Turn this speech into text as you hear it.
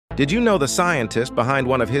Did you know the scientist behind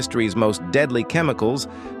one of history's most deadly chemicals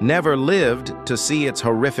never lived to see its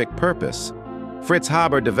horrific purpose? Fritz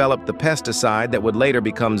Haber developed the pesticide that would later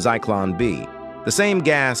become Zyklon B, the same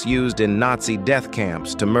gas used in Nazi death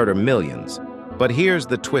camps to murder millions. But here's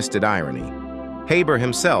the twisted irony. Haber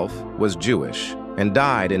himself was Jewish and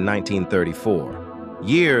died in 1934,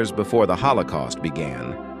 years before the Holocaust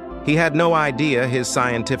began. He had no idea his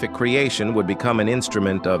scientific creation would become an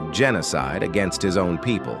instrument of genocide against his own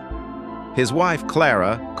people. His wife,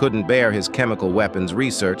 Clara, couldn't bear his chemical weapons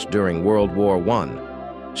research during World War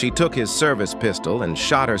I. She took his service pistol and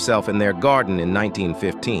shot herself in their garden in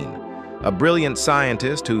 1915. A brilliant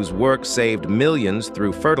scientist whose work saved millions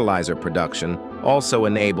through fertilizer production also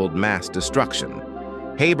enabled mass destruction.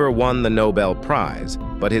 Haber won the Nobel Prize,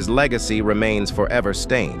 but his legacy remains forever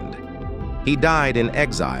stained. He died in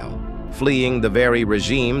exile, fleeing the very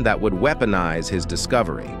regime that would weaponize his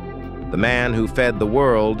discovery. The man who fed the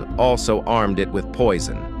world also armed it with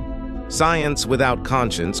poison. Science without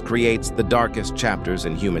conscience creates the darkest chapters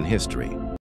in human history.